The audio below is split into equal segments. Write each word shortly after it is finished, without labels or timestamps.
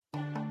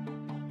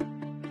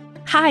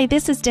Hi,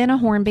 this is Dana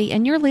Hornby,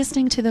 and you're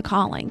listening to The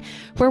Calling,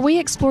 where we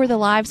explore the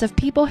lives of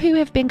people who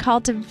have been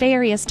called to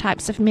various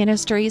types of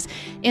ministries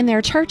in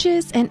their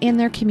churches and in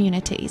their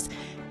communities.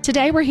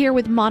 Today, we're here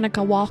with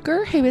Monica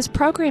Walker, who is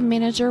program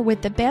manager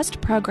with the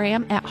BEST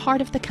program at Heart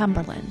of the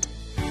Cumberland.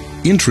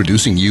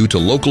 Introducing you to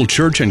local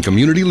church and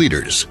community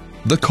leaders,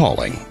 The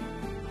Calling.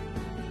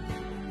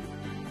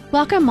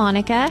 Welcome,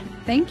 Monica.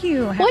 Thank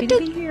you. Happy to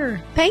be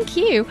here. Thank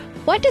you.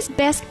 What does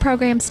BEST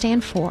program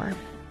stand for?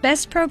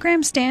 BEST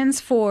program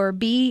stands for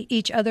Be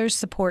Each Other's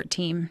Support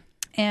Team.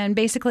 And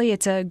basically,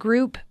 it's a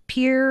group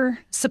peer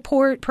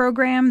support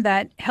program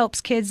that helps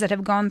kids that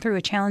have gone through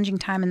a challenging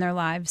time in their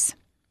lives.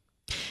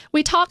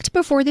 We talked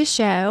before the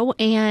show,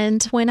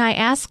 and when I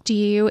asked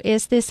you,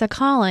 is this a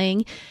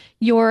calling,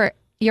 your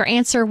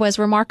answer was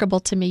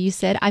remarkable to me. You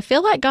said, I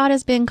feel like God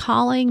has been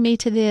calling me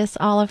to this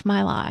all of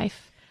my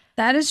life.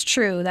 That is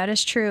true. That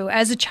is true.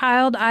 As a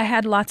child, I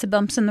had lots of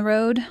bumps in the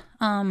road.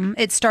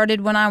 It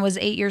started when I was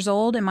 8 years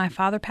old and my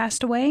father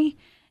passed away.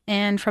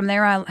 And from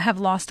there, I have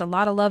lost a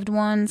lot of loved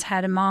ones,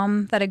 had a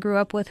mom that I grew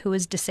up with who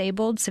was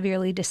disabled,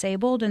 severely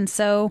disabled. And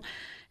so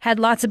had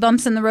lots of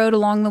bumps in the road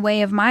along the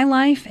way of my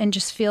life and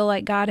just feel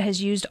like God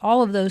has used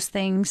all of those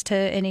things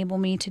to enable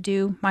me to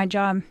do my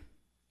job.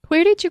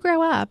 Where did you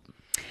grow up?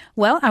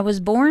 Well, I was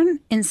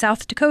born in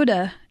South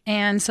Dakota.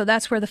 And so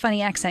that's where the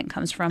funny accent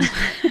comes from.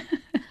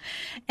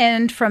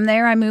 And from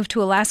there, I moved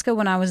to Alaska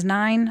when I was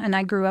 9, and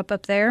I grew up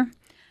there.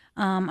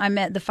 I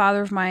met the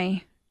father of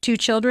my 2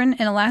 children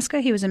in Alaska.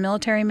 He was a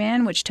military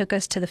man, which took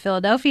us to the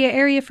Philadelphia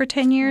area for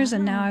 10 years,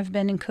 and now I've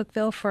been in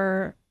Cookeville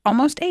for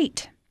almost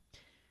 8.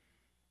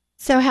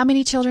 So how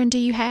many children do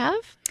you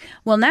have?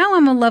 Well, now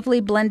I'm a lovely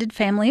blended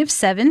family of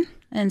 7,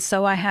 and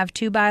so I have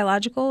 2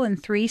 biological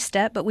and 3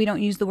 step, but we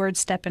don't use the word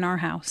step in our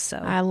house.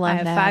 So I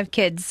have that. 5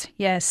 kids,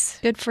 yes.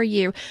 Good for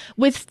you.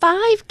 With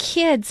 5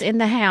 kids in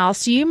the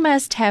house, you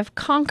must have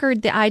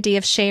conquered the idea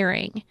of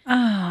sharing. Oh,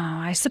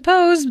 I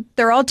suppose.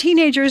 They're all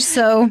teenagers,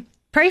 so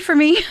pray for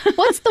me.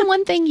 What's the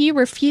one thing you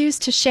refuse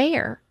to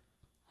share?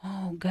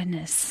 Oh,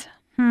 goodness.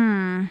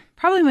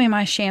 Probably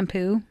my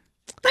shampoo.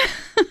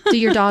 Do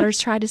your daughters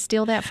try to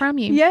steal that from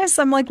you? Yes,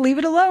 I'm like, leave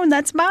it alone.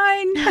 That's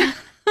mine.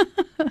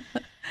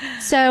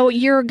 So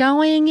you're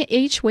going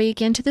each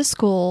week into the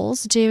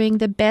schools doing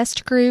the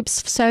BEST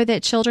groups so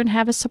that children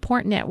have a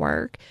support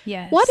network.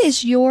 Yes. What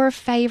is your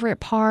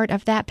favorite part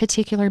of that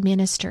particular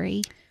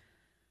ministry?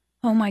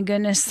 Oh, my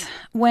goodness.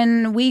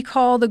 When we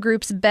call the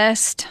groups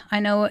BEST, I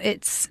know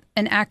it's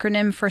an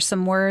acronym for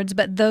some words,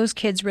 but those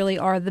kids really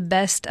are the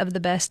best of the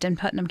best in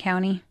Putnam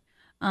County.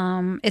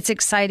 It's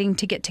exciting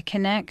to get to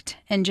connect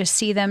and just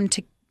see them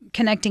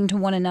connecting to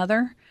one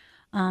another,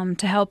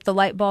 to help the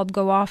light bulb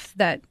go off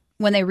that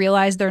when they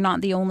realize they're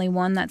not the only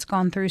one that's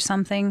gone through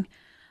something,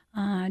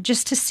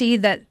 just to see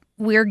that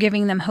we're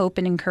giving them hope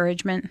and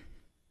encouragement.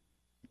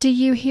 Do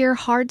you hear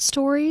hard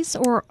stories,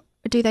 or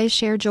do they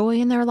share joy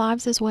in their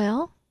lives as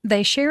well?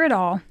 They share it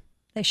all.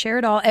 They share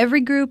it all. Every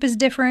group is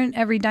different.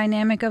 Every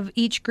dynamic of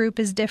each group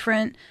is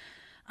different.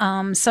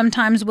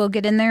 Sometimes we'll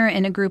get in there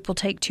and a group will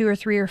take 2 or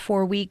 3 or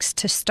 4 weeks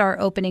to start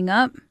opening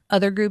up.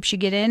 Other groups you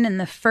get in, and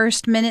the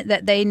first minute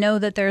that they know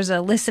that there's a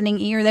listening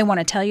ear, they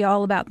want to tell you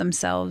all about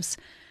themselves.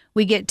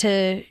 We get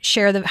to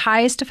share the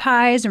highest of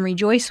highs and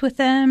rejoice with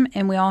them,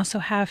 and we also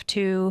have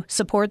to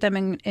support them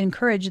and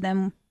encourage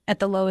them at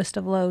the lowest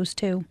of lows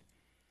too.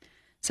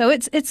 So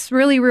it's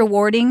really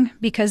rewarding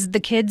because the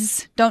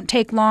kids don't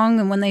take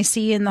long, and when they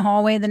see you in the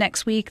hallway the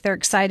next week, they're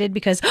excited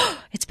because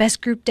it's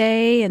BEST group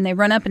day, and they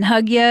run up and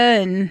hug you,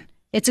 and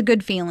it's a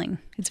good feeling.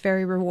 It's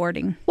very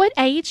rewarding. What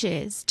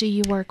ages do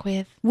you work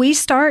with? We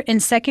start in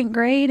 2nd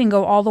grade and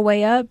go all the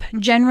way up.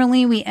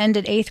 Generally, we end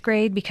at 8th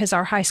grade because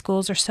our high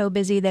schools are so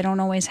busy. They don't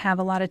always have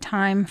a lot of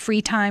time,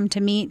 free time to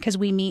meet, because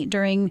we meet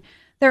during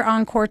their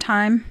encore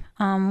time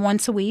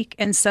once a week.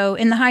 And so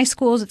in the high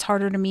schools, it's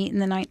harder to meet in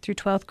the 9th through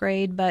 12th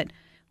grade, but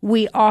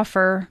we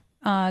offer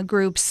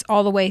groups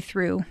all the way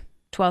through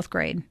 12th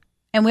grade.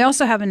 And we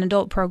also have an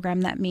adult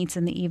program that meets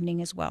in the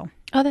evening as well.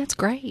 Oh, that's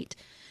great.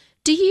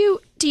 Do you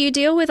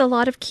deal with a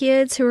lot of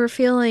kids who are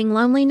feeling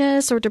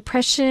loneliness or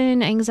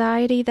depression,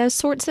 anxiety, those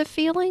sorts of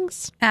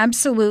feelings?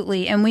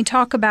 Absolutely. And we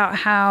talk about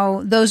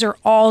how those are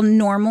all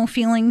normal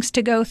feelings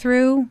to go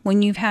through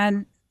when you've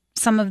had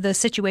some of the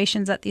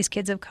situations that these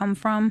kids have come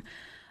from.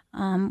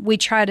 We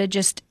try to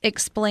just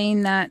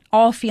explain that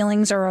all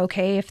feelings are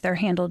okay if they're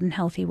handled in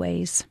healthy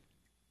ways.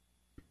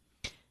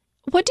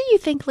 What do you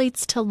think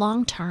leads to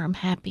long-term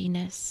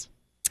happiness?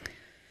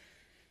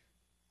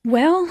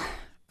 Well,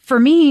 for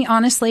me,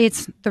 honestly,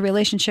 it's the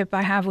relationship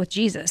I have with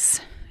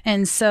Jesus.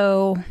 And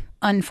so,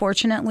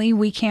 unfortunately,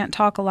 we can't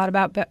talk a lot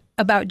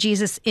about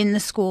Jesus in the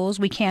schools.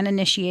 We can't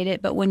initiate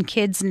it. But when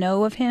kids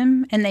know of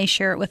him and they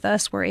share it with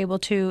us, we're able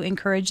to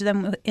encourage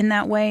them in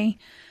that way.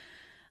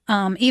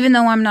 Even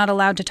though I'm not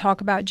allowed to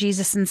talk about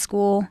Jesus in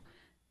school,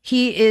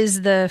 he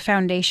is the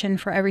foundation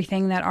for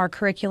everything that our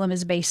curriculum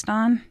is based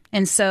on.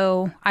 And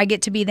so I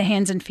get to be the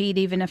hands and feet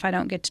even if I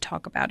don't get to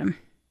talk about him.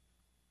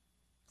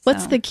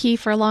 What's the key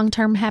for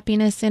long-term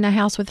happiness in a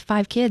house with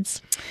 5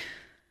 kids?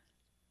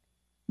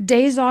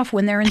 Days off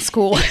when they're in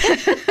school.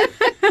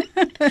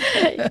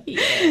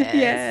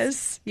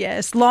 Yes.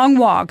 Long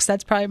walks.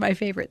 That's probably my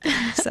favorite thing.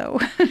 So,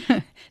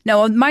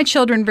 no, my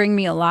children bring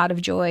me a lot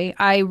of joy.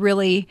 I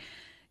really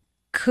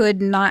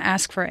could not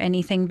ask for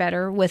anything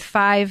better. With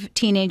 5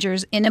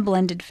 teenagers in a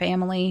blended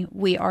family,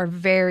 we are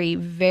very,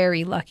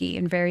 very lucky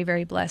and very,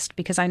 very blessed,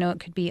 because I know it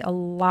could be a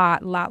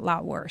lot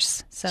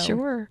worse. So,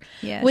 Sure.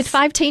 yes. With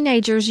 5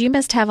 teenagers, you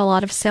must have a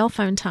lot of cell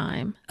phone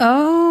time.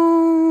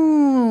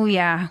 Oh,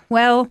 yeah.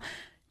 Well,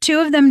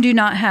 2 of them do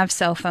not have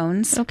cell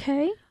phones.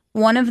 Okay.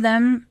 One of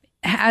them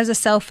has a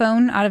cell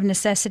phone out of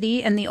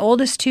necessity, and the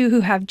oldest 2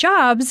 who have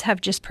jobs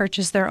have just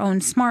purchased their own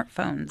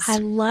smartphones. I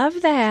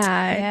love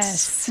that.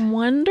 Yes.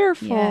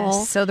 Wonderful.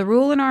 Yes. So the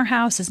rule in our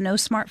house is no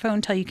smartphone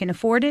until you can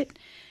afford it,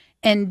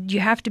 and you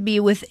have to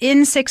be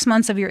within 6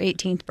 months of your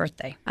 18th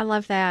birthday. I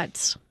love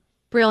that.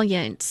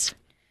 Brilliant.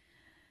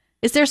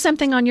 Is there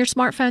something on your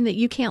smartphone that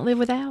you can't live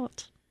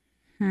without?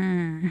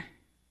 I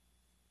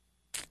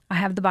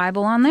have the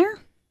Bible on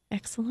there.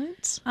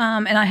 Excellent.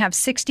 And I have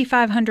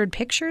 6,500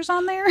 pictures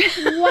on there.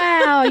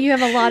 Wow, you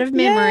have a lot of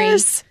memory.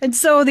 Yes. And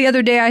so the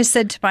other day I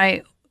said to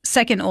my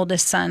second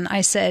oldest son,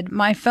 I said,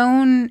 my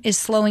phone is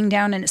slowing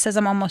down and it says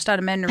I'm almost out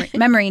of memory.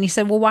 And he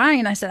said, well, why?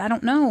 And I said, I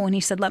don't know. And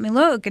he said, let me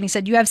look. And he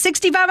said, you have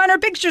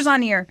 6,500 pictures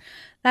on here.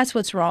 That's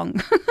what's wrong.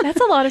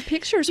 That's a lot of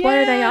pictures. What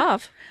are they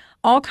of?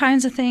 All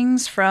kinds of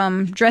things,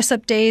 from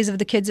dress-up days of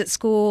the kids at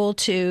school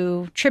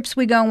to trips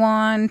we go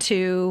on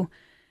to...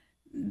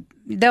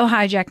 They'll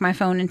hijack my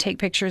phone and take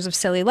pictures of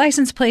silly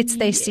license plates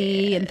they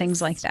see and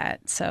things like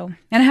that. So,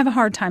 and I have a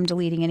hard time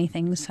deleting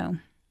anything. So,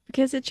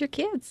 because it's your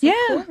kids. Yeah.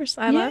 Of course.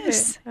 I love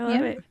it. I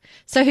love it.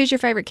 So who's your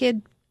favorite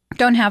kid?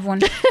 Don't have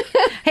one.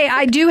 Hey,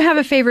 I do have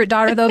a favorite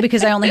daughter, though,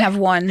 because I only have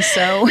one.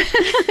 So,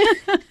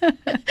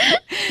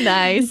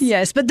 nice.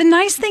 Yes. But the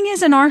nice thing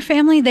is, in our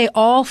family, they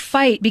all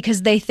fight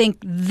because they think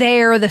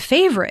they're the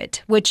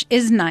favorite, which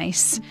is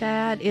nice.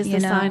 That is the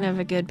sign of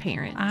a good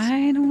parent.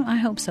 I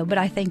hope so. But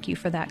I thank you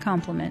for that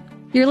compliment.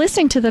 You're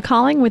listening to The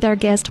Calling with our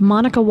guest,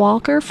 Monica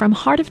Walker from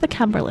Heart of the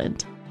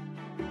Cumberland.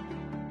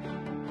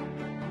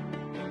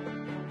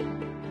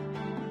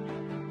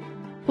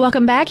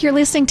 Welcome back. You're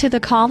listening to The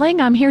Calling.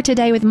 I'm here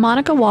today with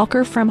Monica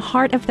Walker from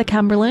Heart of the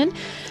Cumberland.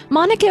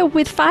 Monica,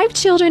 with 5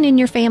 children in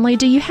your family,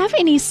 do you have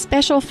any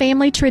special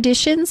family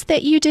traditions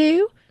that you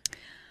do?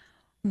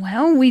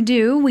 Well, we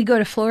do. We go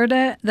to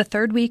Florida the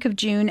 3rd week of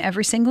June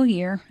every single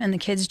year, and the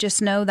kids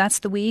just know that's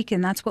the week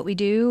and that's what we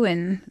do,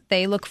 and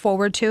they look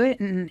forward to it.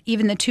 And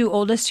even the 2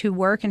 oldest who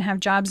work and have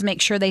jobs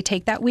make sure they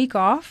take that week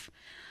off.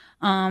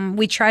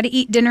 We try to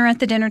eat dinner at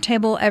the dinner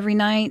table every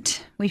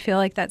night. We feel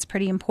like that's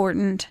pretty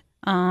important.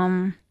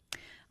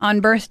 On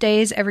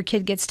birthdays, every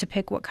kid gets to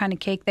pick what kind of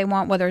cake they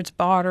want, whether it's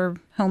bought or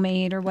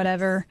homemade or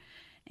whatever.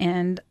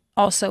 And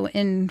also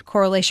in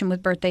correlation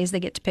with birthdays, they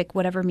get to pick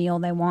whatever meal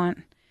they want.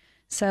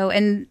 So,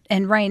 and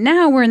right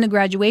now we're in the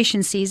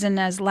graduation season,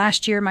 as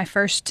last year my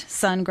first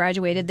son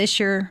graduated. This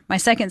year my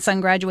second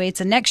son graduates,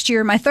 and next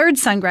year my third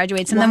son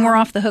graduates, and then we're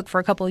off the hook for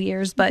a couple of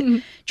years. But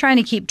trying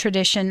to keep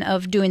tradition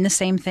of doing the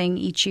same thing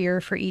each year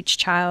for each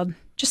child,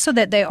 just so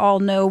that they all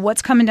know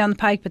what's coming down the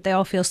pike, but they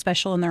all feel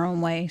special in their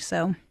own way.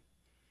 So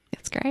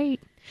that's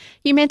great.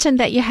 You mentioned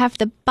that you have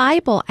the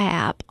Bible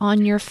app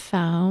on your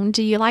phone.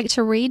 Do you like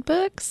to read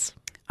books?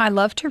 I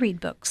love to read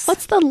books.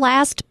 What's the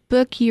last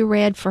book you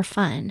read for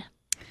fun?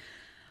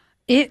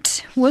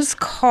 It was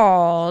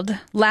called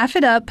Laugh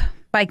It Up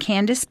by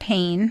Candace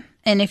Payne.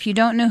 And if you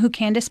don't know who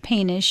Candace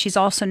Payne is, she's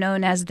also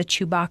known as the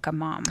Chewbacca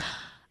Mom.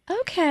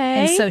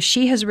 Okay. And so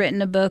she has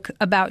written a book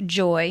about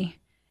joy,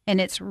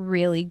 and it's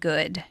really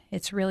good.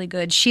 It's really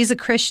good. She's a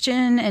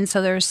Christian, and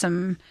so there's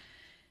some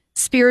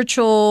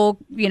spiritual,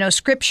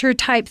 scripture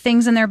type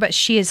things in there, but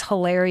she is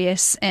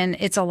hilarious, and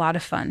it's a lot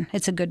of fun.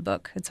 It's a good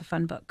book. It's a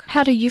fun book.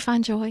 How do you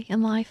find joy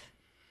in life?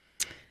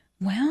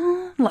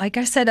 Well, like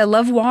I said, I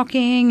love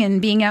walking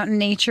and being out in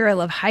nature. I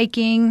love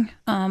hiking.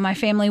 My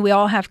family, we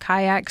all have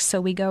kayaks, so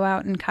we go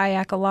out and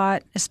kayak a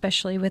lot,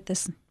 especially with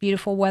this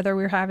beautiful weather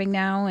we're having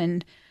now.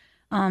 And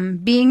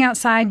being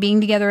outside, being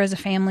together as a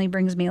family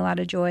brings me a lot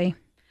of joy.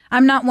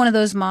 I'm not one of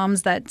those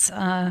moms that's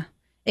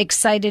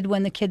excited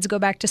when the kids go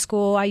back to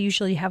school. I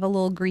usually have a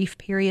little grief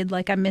period,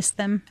 like I miss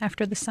them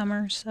after the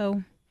summer.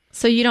 So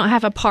you don't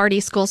have a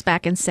party, school's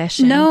back in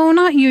session? No,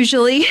 not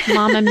usually.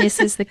 Mama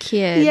misses the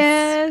kids.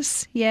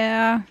 Yes,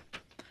 yeah.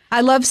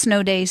 I love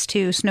snow days,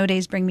 too. Snow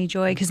days bring me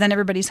joy because then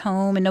everybody's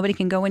home and nobody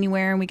can go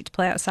anywhere and we get to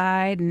play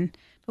outside.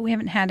 But we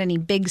haven't had any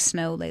big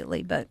snow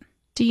lately. But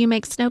do you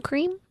make snow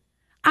cream?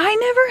 I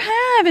never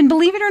have. And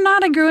believe it or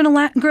not, I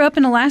grew up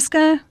in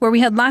Alaska where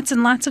we had lots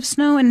and lots of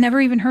snow and never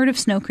even heard of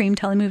snow cream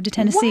till I moved to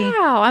Tennessee.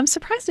 Wow, I'm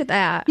surprised at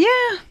that.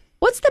 Yeah.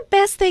 What's the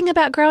best thing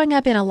about growing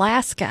up in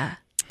Alaska?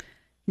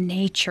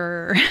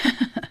 Nature.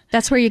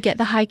 That's where you get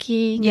the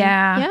hiking.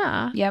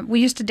 Yeah. We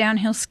used to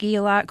downhill ski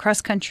a lot,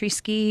 cross-country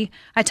ski.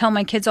 I tell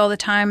my kids all the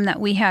time that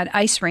we had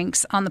ice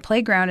rinks on the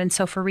playground, and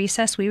so for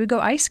recess, we would go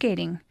ice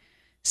skating.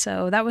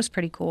 So that was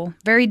pretty cool.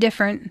 Very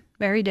different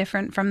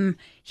from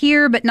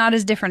here, but not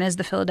as different as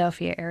the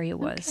Philadelphia area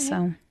was. Okay.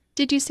 So,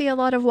 did you see a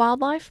lot of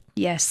wildlife?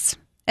 Yes.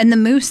 And the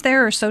moose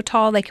there are so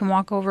tall they can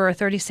walk over a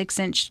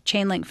 36-inch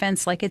chain link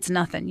fence like it's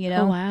nothing,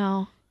 Oh,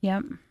 wow.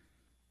 Yep.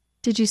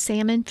 Did you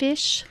salmon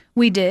fish?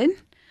 We did.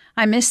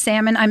 I miss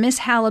salmon. I miss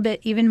halibut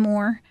even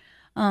more.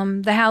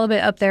 The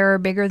halibut up there are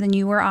bigger than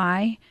you or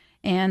I.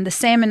 And the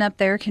salmon up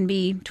there can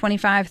be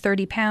 25,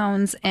 30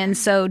 pounds. And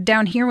so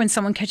down here, when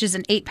someone catches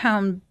an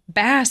 8-pound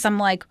bass, I'm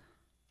like,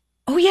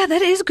 oh, yeah,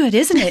 that is good,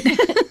 isn't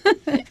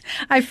it?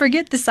 I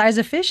forget the size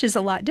of fish is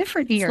a lot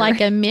different here. It's like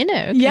a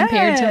minnow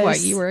compared to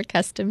what you were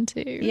accustomed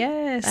to.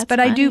 Yes, That's but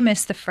funny. I do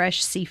miss the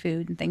fresh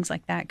seafood and things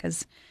like that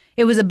because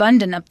it was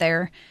abundant up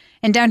there.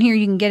 And down here,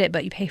 you can get it,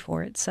 but you pay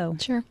for it. So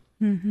Sure.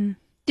 Mm-hmm.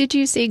 Did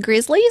you see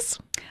grizzlies?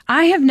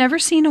 I have never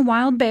seen a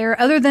wild bear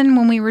other than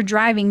when we were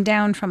driving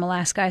down from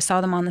Alaska. I saw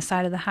them on the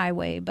side of the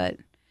highway, but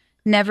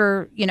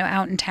never,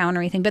 out in town or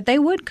anything. But they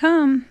would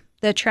come.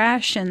 The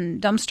trash and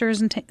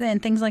dumpsters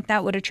and things like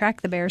that would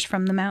attract the bears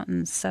from the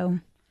mountains. So,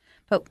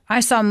 but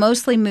I saw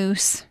mostly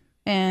moose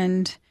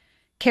and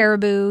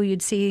caribou.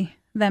 You'd see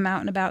them out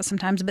and about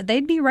sometimes, but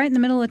they'd be right in the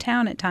middle of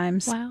town at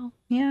times. Wow.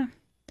 Yeah.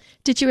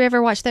 Did you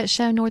ever watch that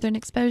show, Northern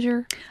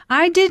Exposure?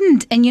 I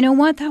didn't. And you know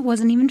what? That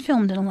wasn't even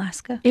filmed in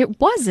Alaska.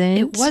 It wasn't.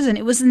 It wasn't.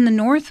 It was in the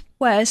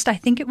Northwest. I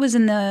think it was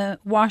in the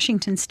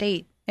Washington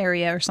State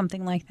area or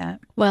something like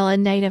that. Well, a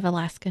native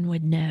Alaskan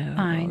would know.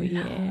 I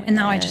know. Yes. And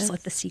now I just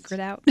let the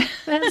secret out.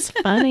 That's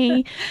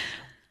funny.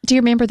 Do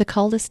you remember the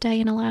coldest day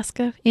in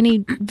Alaska?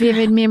 Any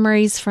vivid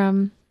memories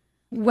from?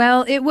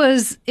 Well, it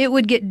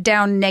would get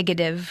down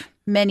negative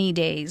many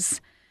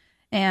days.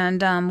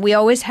 And we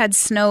always had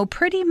snow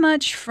pretty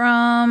much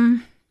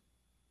from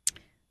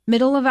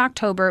middle of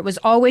October. It was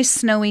always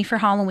snowy for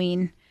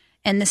Halloween.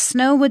 And the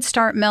snow would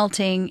start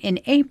melting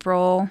in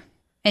April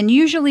and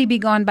usually be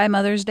gone by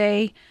Mother's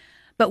Day.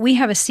 But we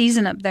have a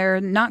season up there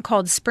not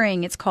called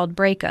spring, it's called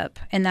breakup.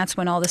 And that's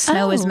when all the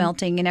snow is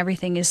melting and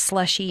everything is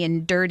slushy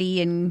and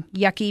dirty and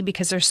yucky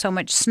because there's so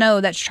much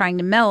snow that's trying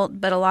to melt.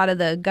 But a lot of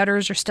the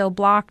gutters are still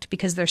blocked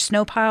because there's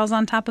snow piles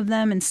on top of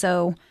them. And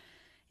so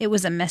it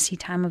was a messy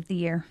time of the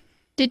year.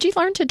 Did you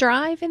learn to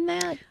drive in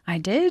that? I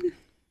did.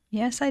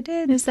 Yes, I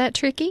did. Is that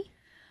tricky?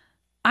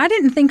 I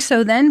didn't think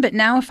so then, but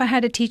now if I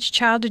had to teach a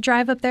child to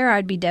drive up there,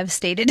 I'd be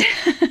devastated.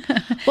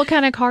 What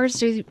kind of cars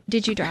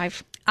did you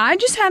drive? I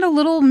just had a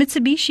little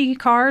Mitsubishi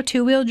car,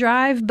 2-wheel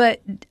drive, but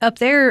up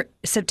there,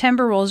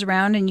 September rolls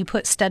around and you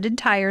put studded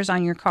tires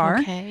on your car.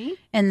 Okay.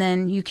 And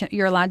then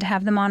you're allowed to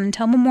have them on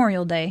until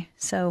Memorial Day.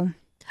 So,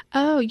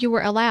 Oh, you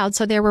were allowed.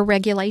 So there were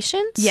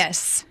regulations?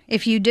 yes,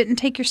 if you didn't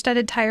take your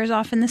studded tires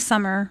off in the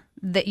summer,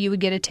 that you would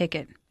get a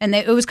ticket. And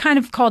it was kind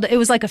of called, it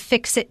was like a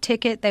fix-it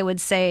ticket. They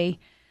would say,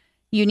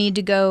 you need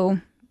to go,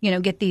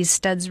 get these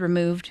studs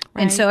removed.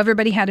 Right. And so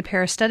everybody had a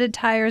pair of studded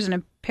tires and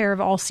a pair of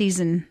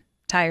all-season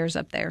tires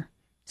up there.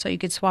 So you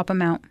could swap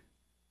them out.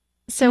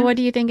 So what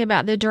do you think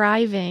about the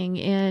driving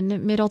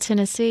in Middle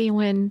Tennessee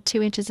when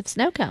 2 inches of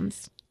snow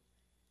comes?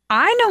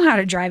 I know how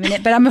to drive in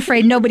it, but I'm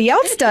afraid nobody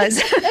else does.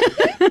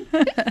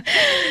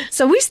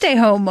 So we stay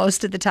home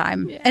most of the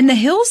time. Yeah. And the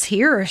hills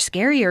here are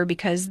scarier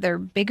because they're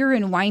bigger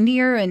and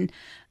windier. And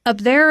up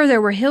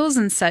there were hills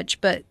and such,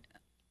 but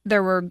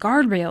there were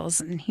guardrails,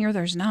 and here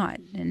there's not.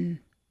 And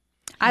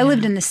I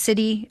lived in the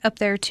city up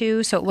there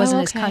too, so it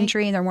wasn't as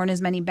country, and there weren't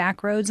as many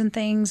back roads and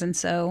things. And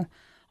so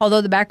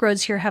although the back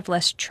roads here have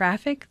less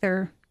traffic,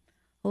 they're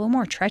a little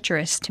more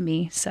treacherous to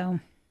me. So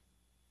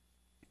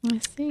I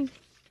see.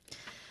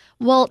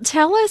 Well,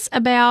 tell us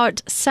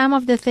about some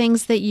of the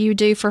things that you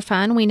do for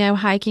fun. We know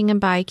hiking and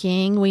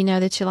biking. We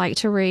know that you like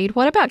to read.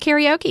 What about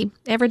karaoke?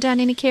 Ever done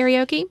any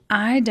karaoke?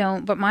 I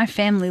don't, but my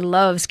family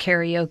loves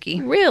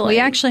karaoke. Really? We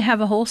actually have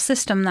a whole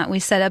system that we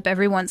set up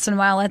every once in a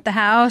while at the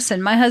house,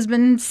 and my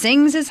husband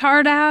sings his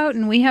heart out,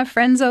 and we have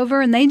friends over,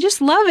 and they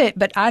just love it,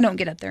 but I don't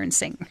get up there and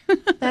sing.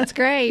 That's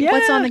great. Yeah.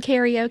 What's on the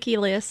karaoke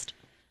list?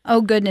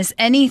 Oh, goodness.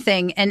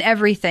 Anything and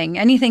everything.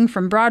 Anything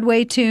from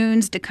Broadway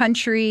tunes to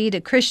country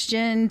to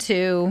Christian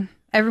to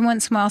every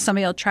once in a while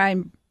somebody will try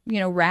and,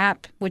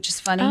 rap, which is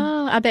funny.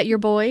 Oh, I bet your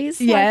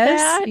boys Yes.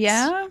 like that.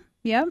 Yeah.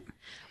 Yep.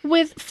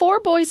 With 4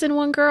 boys and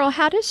 1 girl,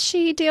 how does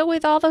she deal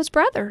with all those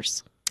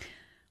brothers?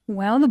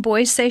 Well, the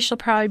boys say she'll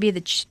probably be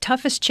the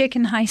toughest chick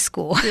in high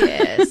school.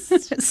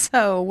 Yes.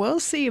 So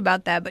we'll see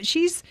about that. But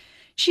she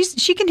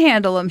can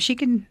handle them.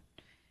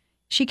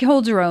 She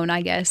holds her own,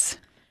 I guess.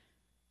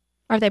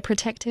 Are they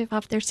protective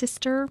of their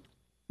sister?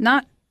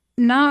 Not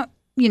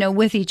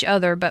with each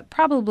other, but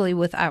probably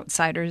with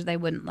outsiders. They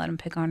wouldn't let them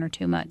pick on her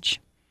too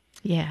much.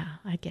 Yeah,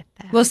 I get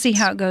that. We'll see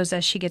how it goes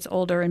as she gets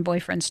older and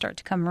boyfriends start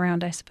to come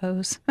around, I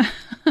suppose.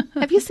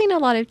 Have you seen a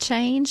lot of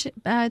change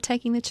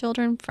taking the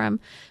children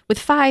with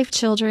 5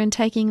 children,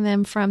 taking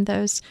them from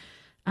those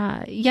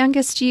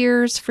youngest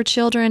years for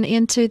children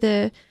into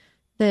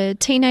the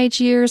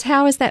teenage years?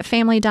 How is that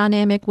family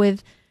dynamic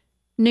with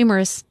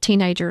numerous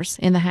teenagers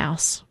in the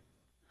house?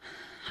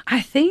 I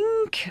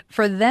think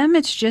for them,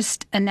 it's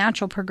just a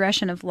natural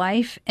progression of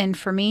life. And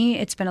for me,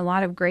 it's been a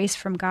lot of grace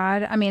from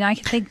God. I mean, I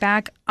can think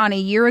back on a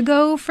year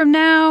ago from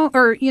now,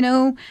 or,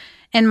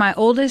 And my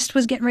oldest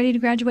was getting ready to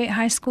graduate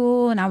high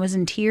school, and I was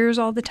in tears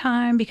all the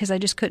time because I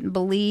just couldn't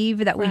believe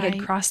that we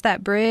had crossed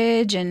that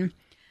bridge. And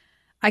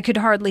I could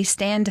hardly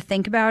stand to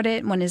think about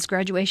it. When his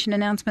graduation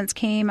announcements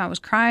came, I was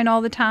crying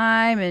all the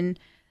time. And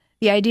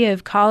the idea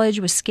of college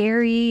was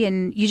scary.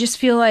 And you just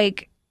feel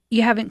like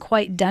you haven't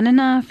quite done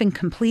enough and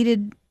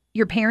completed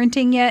your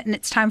parenting yet, and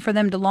it's time for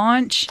them to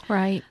launch.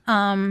 Right.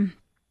 But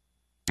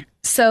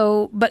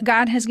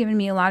God has given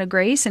me a lot of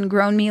grace and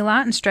grown me a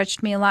lot and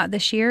stretched me a lot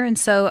this year. And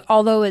so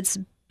although it's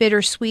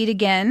bittersweet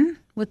again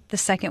with the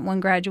second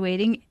one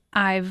graduating,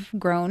 I've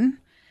grown.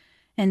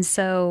 And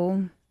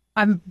so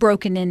I'm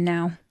broken in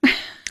now.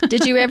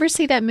 Did you ever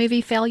see that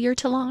movie Failure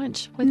to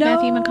Launch with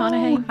Matthew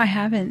McConaughey? I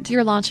haven't.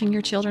 You're launching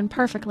your children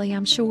perfectly,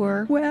 I'm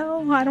sure.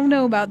 Well, I don't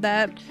know about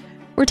that.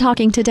 We're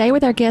talking today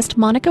with our guest,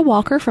 Monica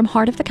Walker from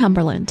Heart of the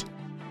Cumberland.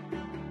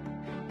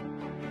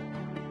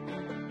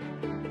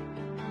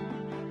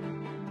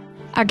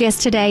 Our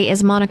guest today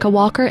is Monica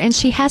Walker, and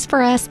she has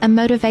for us a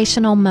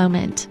motivational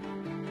moment.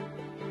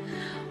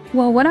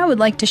 Well, what I would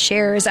like to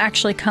share is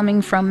actually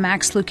coming from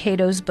Max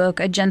Lucado's book,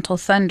 A Gentle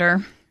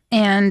Thunder.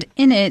 And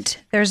in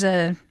it, there's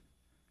a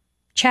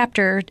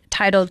chapter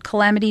titled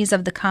Calamities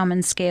of the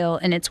Common Scale,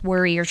 and it's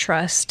Worry or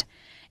Trust.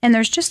 And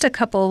there's just a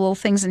couple of little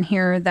things in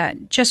here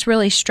that just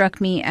really struck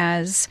me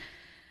as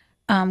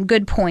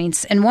good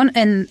points. And one,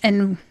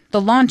 and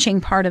the launching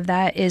part of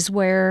that is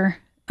where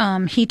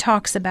he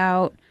talks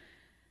about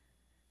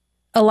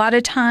a lot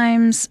of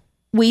times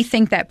we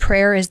think that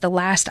prayer is the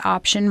last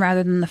option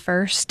rather than the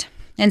first.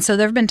 And so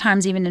there have been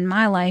times even in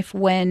my life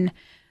when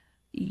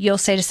you'll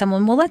say to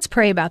someone, well, let's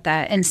pray about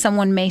that. And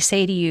someone may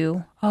say to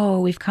you,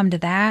 oh, we've come to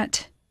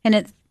that.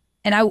 And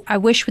I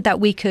wish that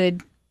we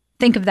could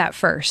think of that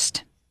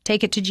first,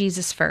 take it to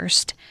Jesus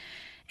first.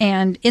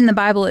 And in the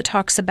Bible, it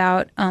talks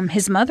about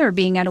his mother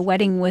being at a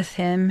wedding with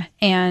him,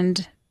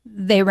 and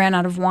they ran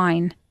out of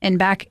wine. And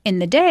back in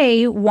the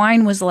day,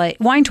 wine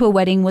to a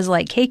wedding was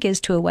like cake is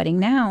to a wedding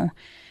now.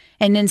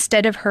 And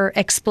instead of her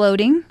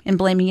exploding and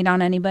blaming it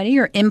on anybody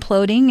or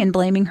imploding and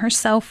blaming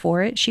herself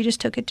for it, she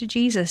just took it to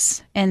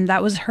Jesus. And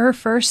that was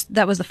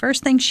the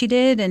first thing she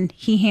did, and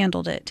he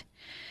handled it.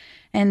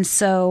 And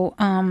so,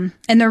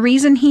 and the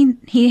reason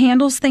he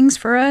handles things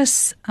for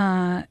us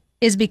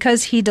is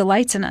because he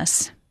delights in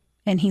us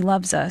and he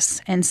loves us.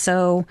 And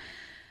so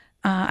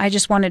I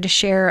just wanted to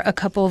share a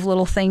couple of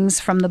little things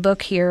from the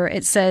book here.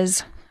 It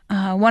says,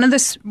 one of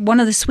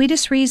the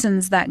sweetest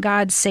reasons that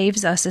God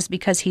saves us is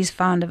because he's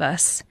fond of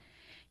us.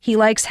 He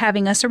likes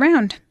having us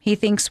around. He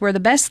thinks we're the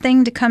best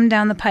thing to come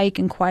down the pike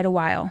in quite a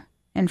while.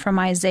 And from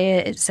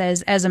Isaiah, it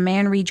says, as a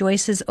man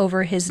rejoices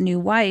over his new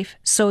wife,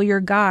 so your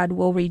God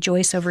will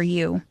rejoice over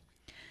you.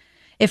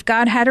 If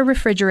God had a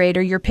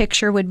refrigerator, your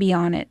picture would be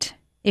on it.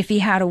 If he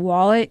had a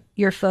wallet,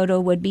 your photo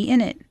would be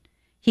in it.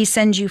 He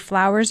sends you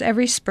flowers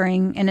every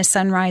spring and a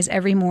sunrise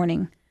every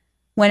morning.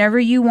 Whenever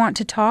you want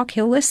to talk,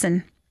 he'll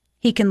listen.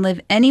 He can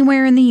live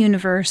anywhere in the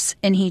universe,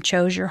 and he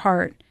chose your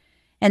heart.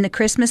 And the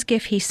Christmas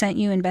gift he sent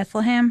you in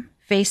Bethlehem,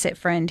 face it,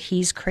 friend,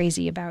 he's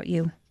crazy about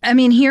you. I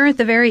mean, here at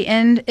the very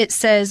end, it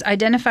says,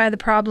 identify the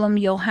problem,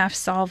 you'll have to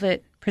solve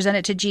it, present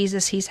it to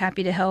Jesus, he's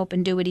happy to help,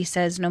 and do what he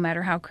says no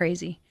matter how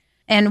crazy.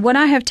 And what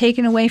I have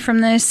taken away from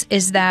this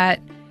is that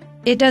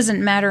it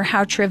doesn't matter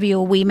how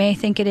trivial we may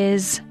think it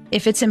is.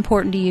 If it's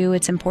important to you,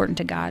 it's important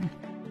to God.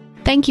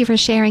 Thank you for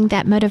sharing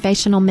that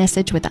motivational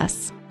message with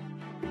us.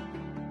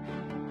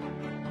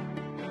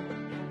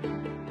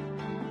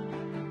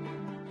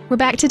 We're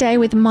back today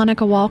with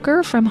Monica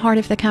Walker from Heart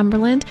of the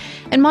Cumberland,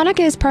 and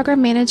Monica is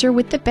program manager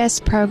with the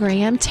BEST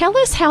program. Tell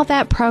us how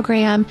that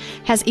program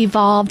has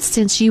evolved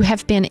since you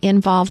have been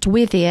involved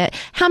with it.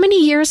 How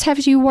many years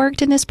have you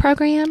worked in this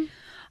program?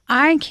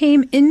 I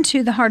came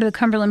into the Heart of the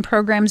Cumberland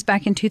programs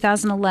back in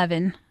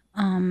 2011,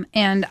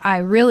 and I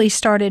really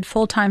started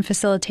full-time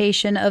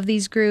facilitation of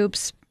these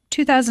groups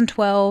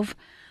 2012.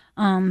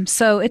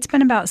 So it's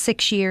been about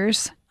 6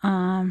 years.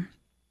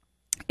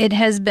 It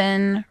has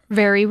been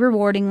very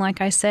rewarding,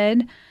 like I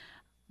said,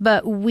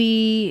 but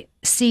we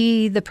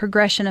see the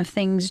progression of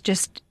things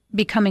just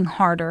becoming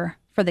harder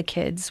for the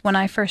kids. When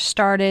I first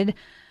started,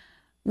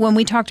 when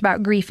we talked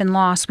about grief and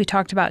loss, we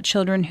talked about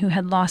children who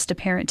had lost a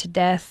parent to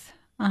death,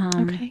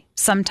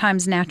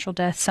 sometimes natural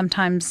death,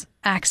 sometimes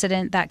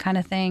accident, that kind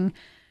of thing.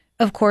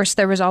 Of course,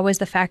 there was always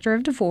the factor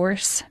of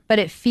divorce, but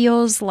it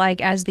feels like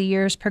as the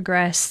years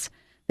progress,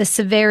 the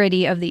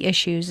severity of the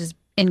issues is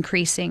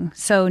increasing.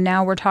 So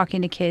now we're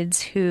talking to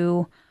kids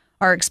who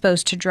are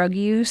exposed to drug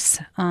use,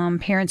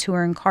 parents who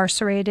are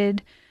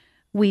incarcerated.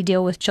 We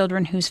deal with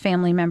children whose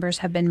family members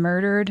have been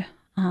murdered.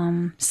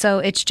 So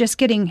it's just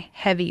getting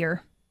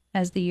heavier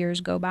as the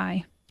years go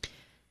by.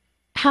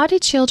 How do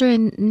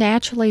children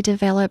naturally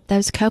develop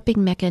those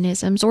coping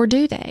mechanisms, or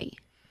do they?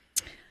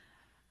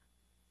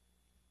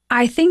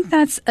 I think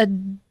that's a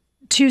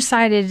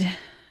two-sided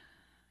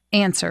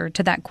answer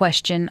to that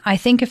question. I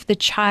think if the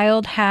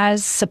child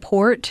has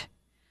support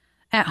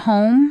at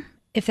home,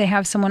 if they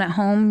have someone at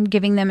home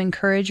giving them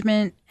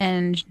encouragement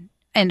and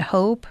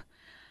hope,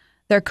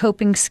 their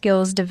coping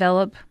skills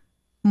develop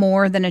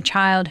more than a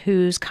child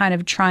who's kind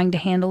of trying to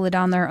handle it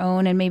on their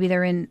own, and maybe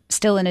they're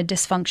still in a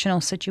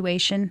dysfunctional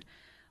situation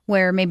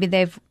where maybe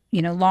they've,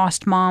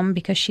 lost mom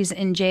because she's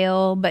in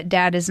jail, but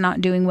dad is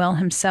not doing well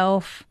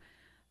himself.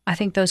 I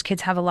think those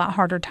kids have a lot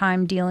harder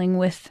time dealing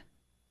with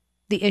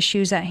the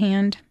issues at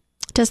hand.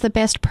 Does the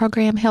BEST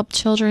program help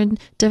children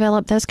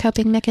develop those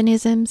coping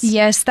mechanisms?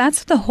 Yes,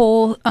 that's the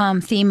whole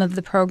theme of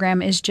the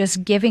program, is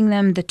just giving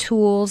them the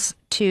tools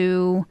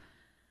to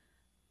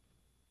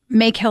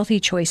make healthy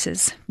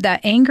choices.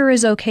 That anger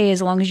is okay as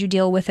long as you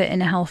deal with it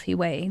in a healthy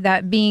way.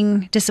 That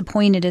being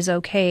disappointed is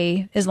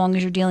okay as long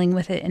as you're dealing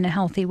with it in a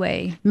healthy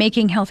way.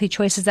 Making healthy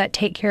choices that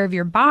take care of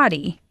your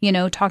body,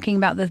 talking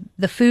about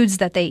the foods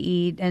that they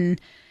eat and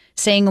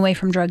staying away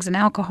from drugs and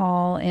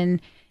alcohol, and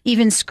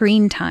even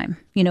screen time,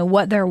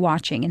 what they're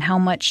watching and how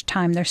much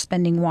time they're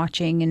spending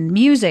watching. And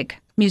music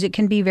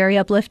can be very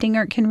uplifting,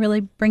 or it can really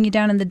bring you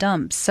down in the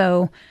dumps.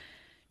 So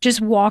just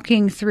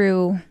walking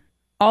through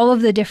all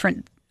of the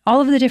different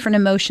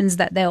emotions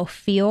that they'll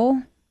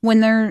feel when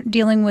they're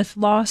dealing with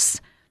loss,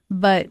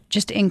 but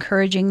just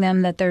encouraging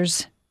them that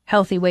there's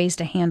healthy ways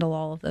to handle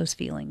all of those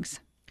feelings.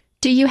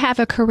 Do you have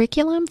a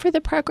curriculum for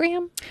the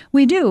program?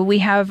 We do. We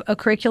have a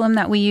curriculum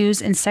that we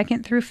use in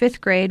 2nd through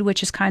 5th grade,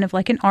 which is kind of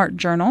like an art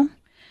journal.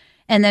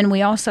 And then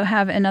we also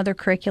have another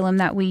curriculum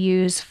that we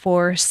use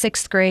for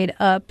 6th grade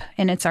up,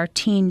 and it's our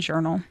teen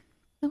journal.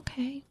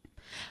 Okay.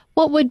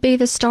 What would be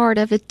the start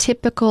of a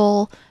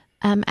typical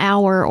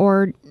hour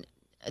or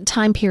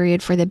time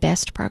period for the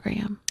BEST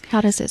program?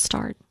 How does it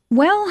start?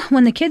 Well,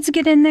 when the kids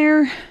get in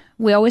there,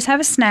 we always have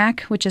a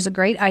snack, which is a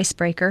great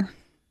icebreaker.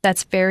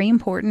 That's very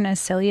important. As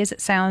silly as it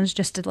sounds,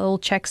 just a little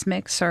Chex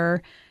Mix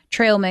or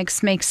trail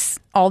mix makes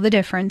all the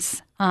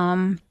difference.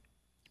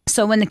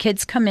 So when the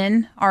kids come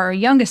in, our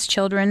youngest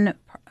children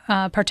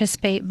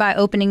participate by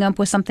opening up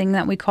with something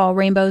that we call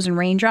rainbows and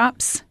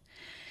raindrops.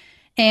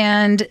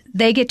 And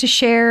they get to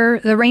share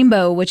the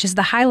rainbow, which is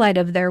the highlight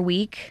of their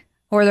week,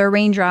 or their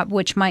raindrop,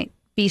 which might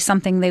be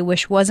something they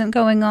wish wasn't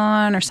going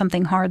on or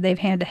something hard they've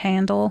had to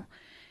handle.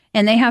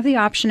 And they have the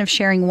option of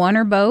sharing one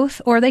or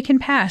both, or they can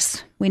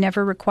pass. We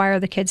never require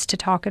the kids to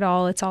talk at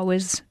all. It's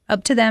always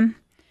up to them.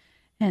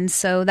 And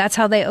so that's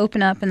how they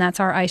open up, and that's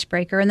our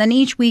icebreaker. And then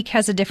each week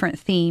has a different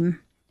theme.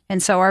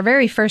 And so our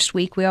very first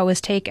week, we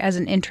always take as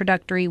an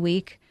introductory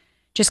week,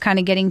 just kind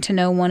of getting to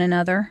know one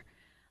another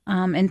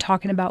and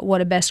talking about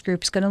what a BEST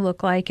group is going to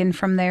look like. And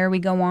from there, we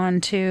go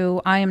on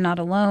to I Am Not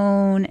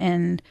Alone.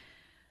 And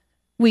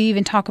we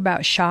even talk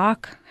about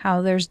shock,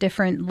 how there's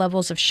different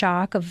levels of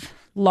shock, of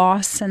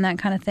loss and that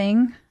kind of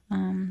thing.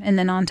 And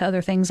then on to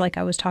other things like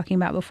I was talking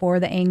about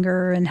before, the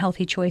anger and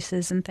healthy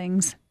choices and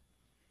things.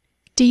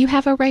 Do you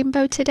have a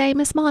rainbow today,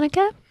 Miss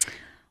Monica?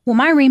 Well,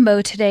 my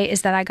rainbow today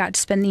is that I got to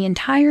spend the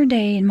entire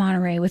day in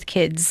Monterey with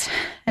kids.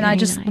 And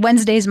Nice.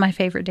 Wednesday is my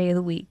favorite day of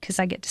the week because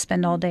I get to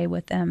spend all day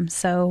with them.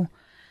 So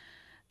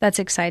that's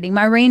exciting.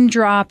 My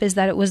raindrop is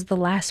that it was the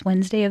last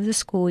Wednesday of the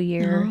school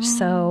year. Oh.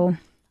 So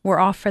we're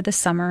off for the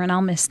summer, and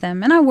I'll miss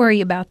them. And I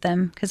worry about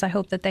them because I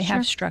hope that they Sure.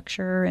 have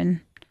structure and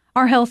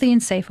are healthy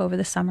and safe over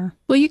the summer.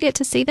 Will you get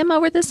to see them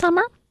over the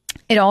summer?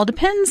 It all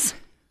depends.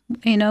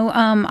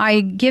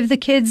 I give the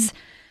kids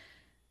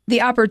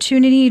the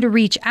opportunity to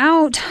reach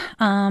out.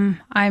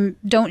 I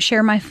don't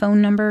share my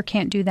phone number,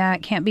 can't do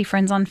that, can't be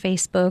friends on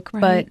Facebook,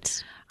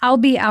 but I'll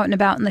be out and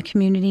about in the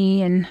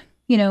community and,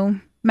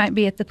 might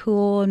be at the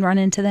pool and run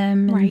into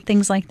them and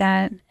things like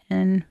that.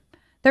 And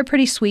they're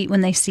pretty sweet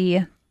when they see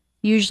you.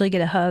 Usually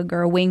get a hug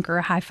or a wink or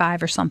a high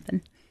five or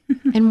something.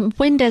 And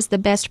when does the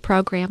BEST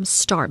program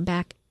start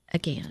back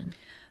again?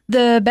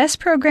 The BEST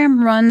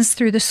program runs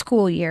through the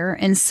school year,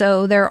 and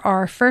so there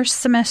are first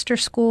semester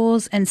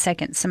schools and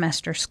second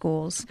semester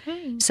schools.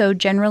 Okay. So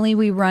generally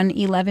we run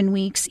 11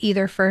 weeks,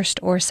 either first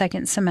or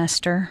second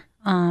semester,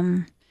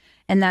 and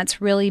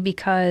that's really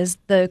because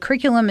the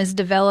curriculum is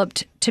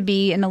developed to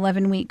be an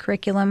 11-week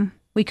curriculum.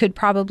 We could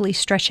probably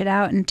stretch it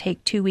out and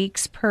take 2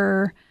 weeks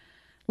per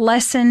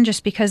lesson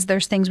just because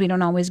there's things we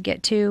don't always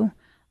get to.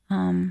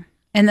 And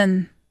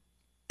then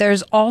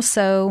there's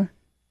also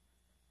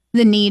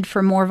the need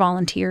for more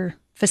volunteer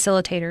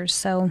facilitators.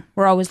 So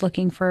we're always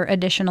looking for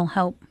additional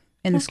help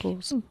in the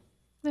schools.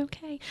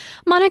 Okay.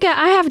 Monica,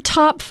 I have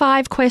top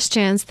 5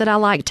 questions that I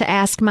like to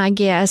ask my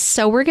guests.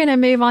 So we're going to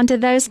move on to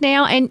those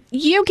now. And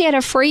you get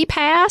a free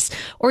pass,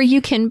 or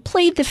you can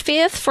plead the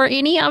 5th for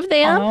any of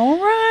them. All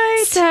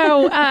right.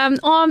 So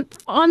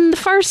on the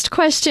first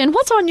question,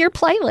 what's on your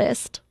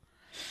playlist?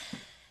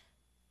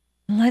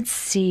 Let's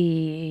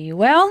see.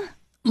 Well,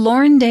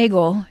 Lauren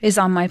Daigle is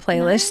on my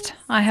playlist. Nice.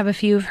 I have a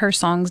few of her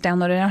songs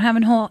downloaded. I don't have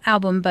a whole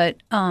album, but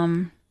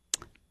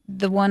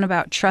the one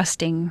about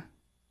trusting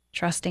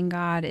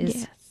God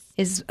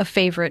is a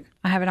favorite.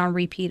 I have it on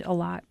repeat a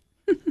lot.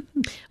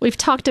 We've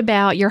talked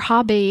about your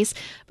hobbies,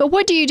 but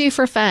what do you do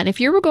for fun? If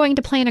you were going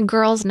to plan a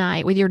girls'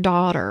 night with your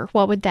daughter,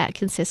 what would that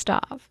consist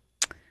of?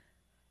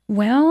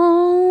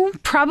 Well,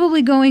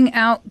 probably going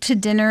out to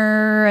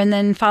dinner and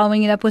then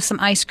following it up with some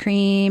ice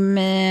cream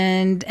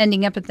and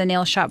ending up at the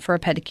nail shop for a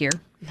pedicure.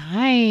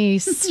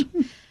 Nice.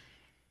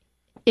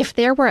 If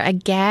there were a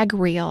gag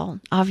reel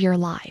of your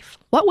life,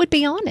 what would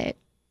be on it?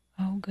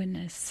 Oh,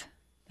 goodness.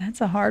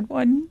 That's a hard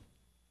one.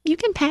 You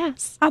can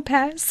pass. I'll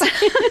pass.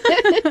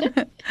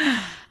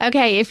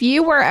 Okay, if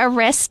you were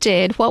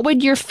arrested, what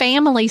would your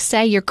family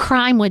say your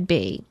crime would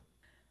be?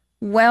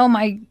 Well,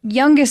 my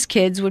youngest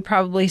kids would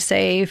probably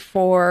say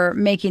for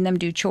making them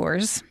do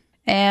chores.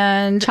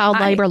 And Child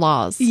labor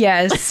laws.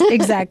 Yes,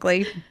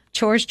 exactly.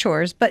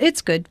 Chores. But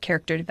it's good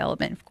character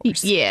development, of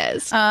course.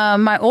 Yes.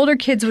 My older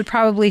kids would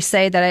probably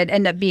say that I'd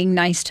end up being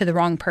nice to the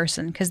wrong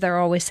person because they're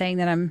always saying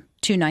that I'm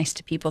too nice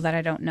to people that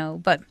I don't know.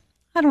 But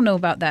I don't know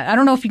about that. I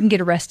don't know if you can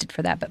get arrested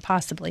for that, but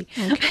possibly.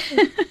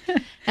 Okay.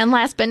 And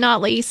last but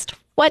not least,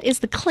 what is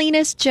the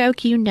cleanest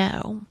joke you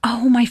know?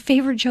 Oh, my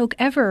favorite joke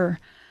ever.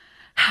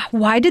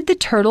 Why did the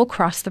turtle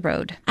cross the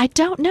road? I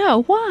don't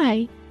know.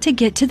 Why? To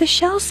get to the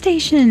Shell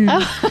station.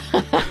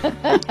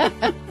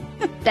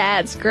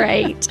 That's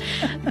great.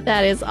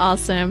 That is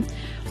awesome.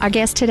 Our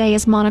guest today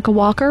is Monica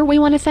Walker. We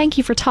want to thank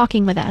you for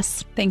talking with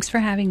us. Thanks for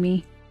having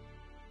me.